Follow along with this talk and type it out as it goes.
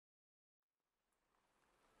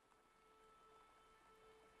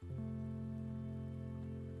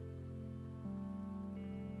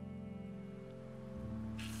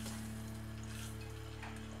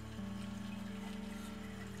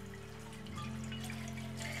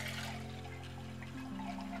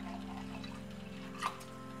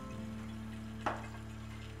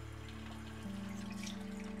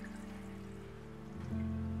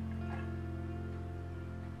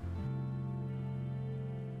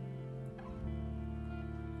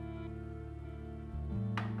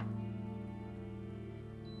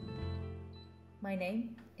My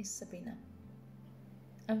name is Sabina.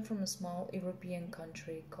 I'm from a small European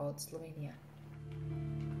country called Slovenia.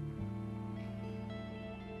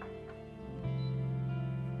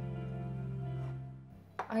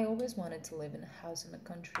 I always wanted to live in a house in the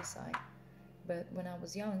countryside, but when I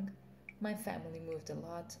was young, my family moved a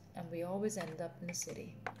lot and we always ended up in the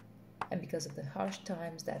city. And because of the harsh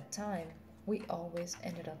times that time, we always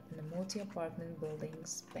ended up in the multi apartment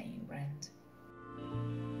buildings paying rent.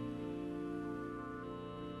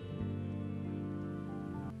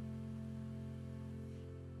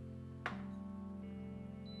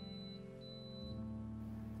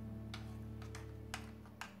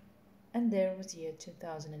 And there was the year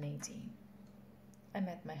 2018. I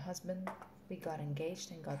met my husband, we got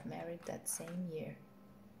engaged and got married that same year.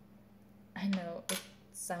 I know it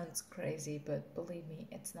sounds crazy, but believe me,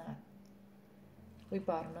 it's not. We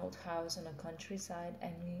bought an old house on the countryside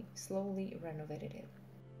and we slowly renovated it.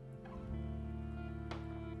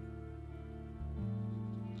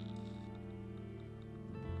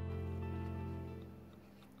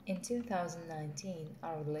 In 2019,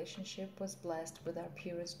 our relationship was blessed with our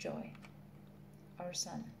purest joy, our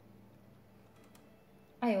son.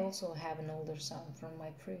 I also have an older son from my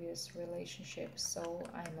previous relationship, so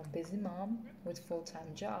I'm a busy mom with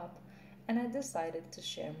full-time job and I decided to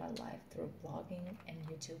share my life through blogging and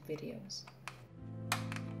YouTube videos.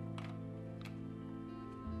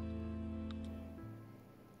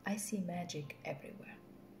 I see magic everywhere.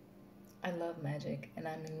 I love magic and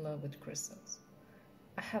I'm in love with crystals.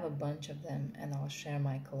 I have a bunch of them and I'll share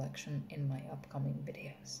my collection in my upcoming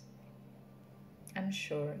videos. I'm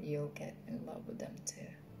sure you'll get in love with them too.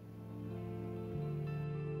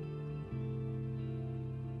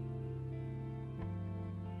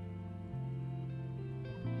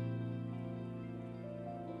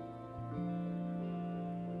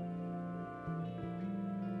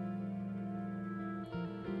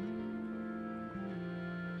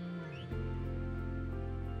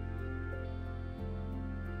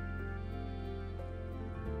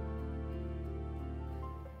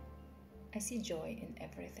 I see joy in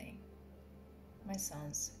everything. My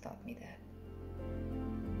sons taught me that.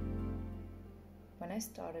 When I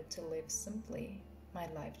started to live simply, my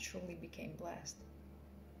life truly became blessed.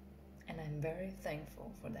 And I'm very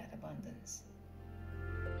thankful for that abundance.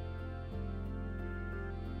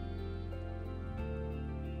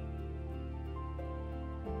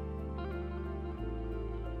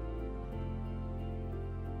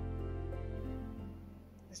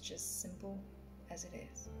 It's just simple as it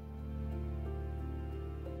is.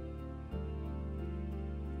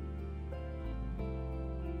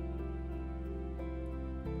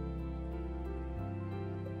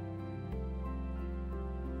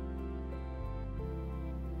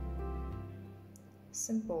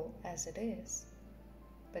 Simple as it is,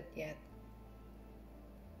 but yet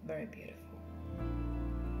very beautiful.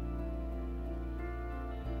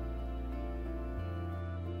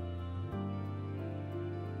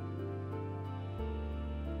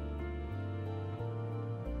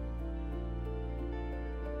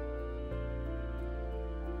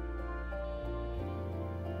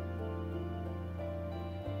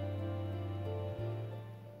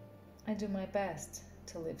 I do my best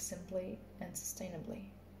to live simply and sustainably.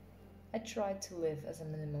 I tried to live as a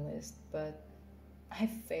minimalist, but I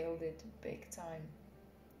failed it big time.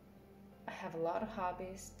 I have a lot of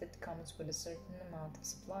hobbies that comes with a certain amount of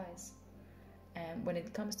supplies. And when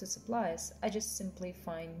it comes to supplies, I just simply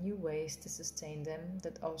find new ways to sustain them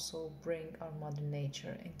that also bring our modern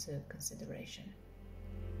nature into consideration.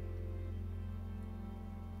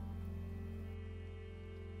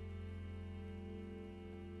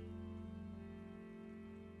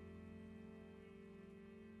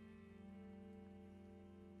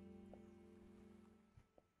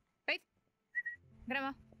 Wait,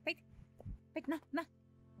 Grandma, wait, wait, no, no.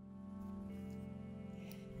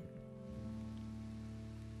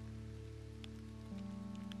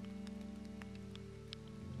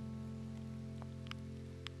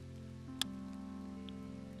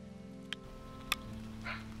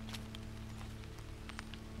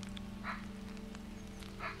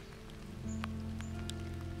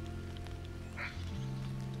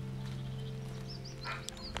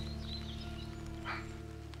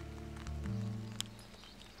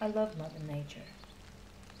 I love Mother Nature.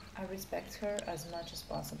 I respect her as much as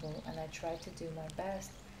possible and I try to do my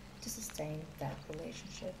best to sustain that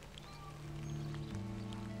relationship.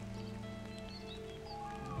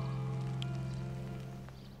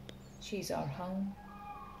 She's our home,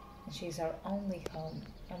 and she's our only home,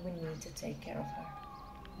 and we need to take care of her.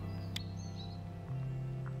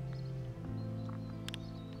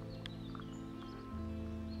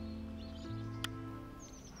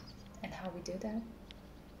 how we do that?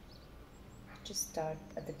 Just start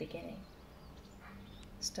at the beginning.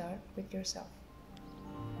 Start with yourself.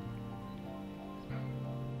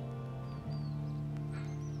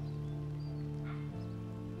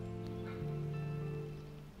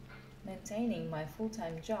 Maintaining my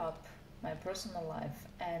full-time job, my personal life,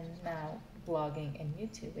 and now blogging and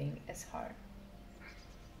YouTubing is hard.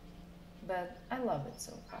 But I love it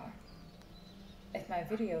so far. If my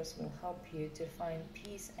videos will help you to find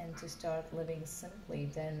peace and to start living simply,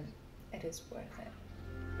 then it is worth it.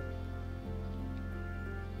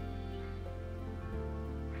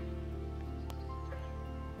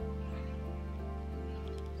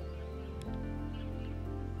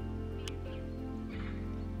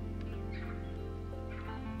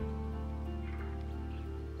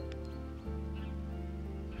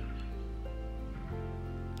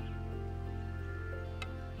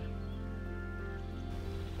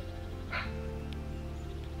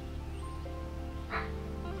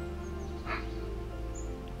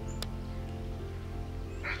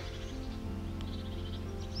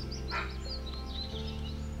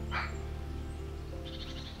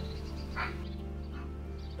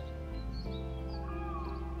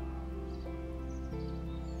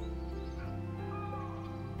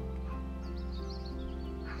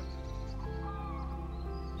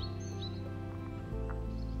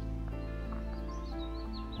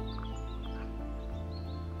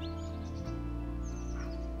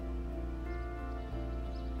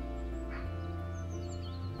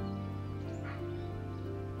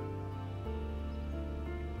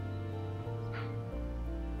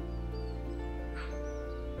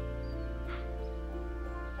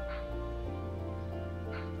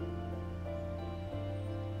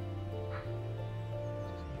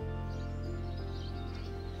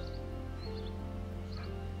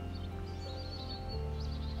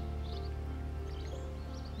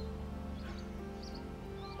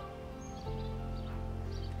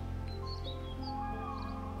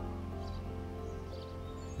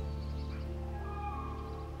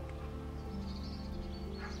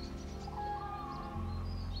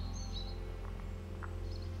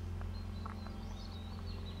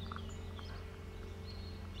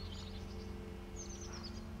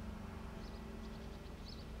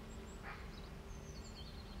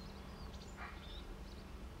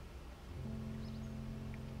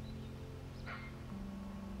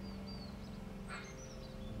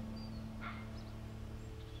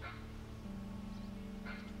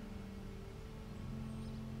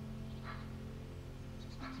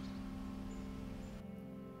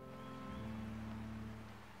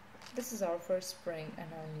 This is our first spring and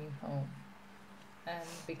our new home. And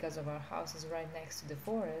because of our house is right next to the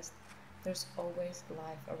forest, there's always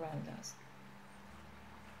life around us.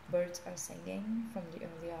 Birds are singing from the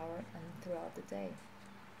early hour and throughout the day.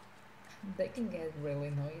 They can get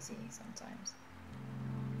really noisy sometimes.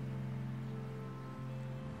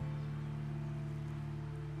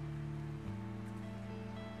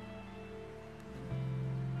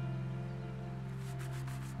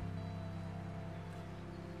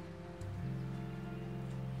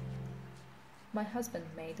 My husband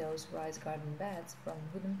made those rice garden beds from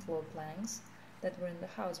wooden floor planks that were in the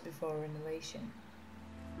house before renovation.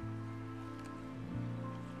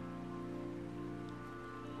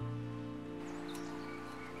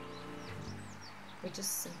 We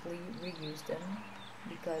just simply reused them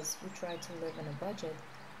because we try to live on a budget,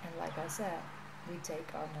 and like I said, we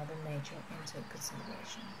take our Mother Nature into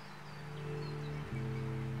consideration.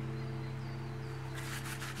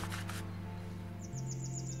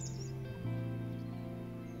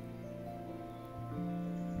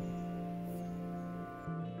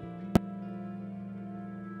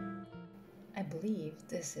 I believe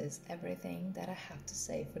this is everything that I have to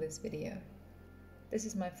say for this video. This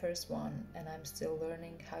is my first one and I'm still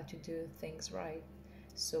learning how to do things right,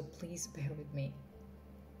 so please bear with me.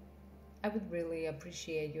 I would really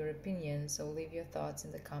appreciate your opinion, so leave your thoughts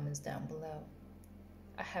in the comments down below.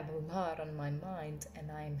 I have a lot on my mind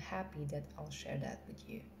and I am happy that I'll share that with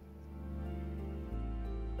you.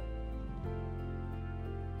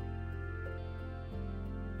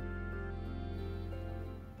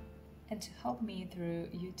 And to help me through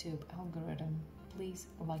YouTube algorithm, please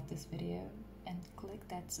like this video and click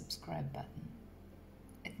that subscribe button.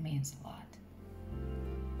 It means a lot.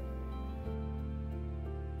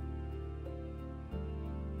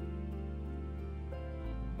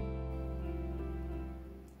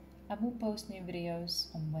 I will post new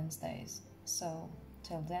videos on Wednesdays, so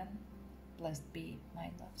till then, blessed be my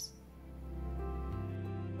loves.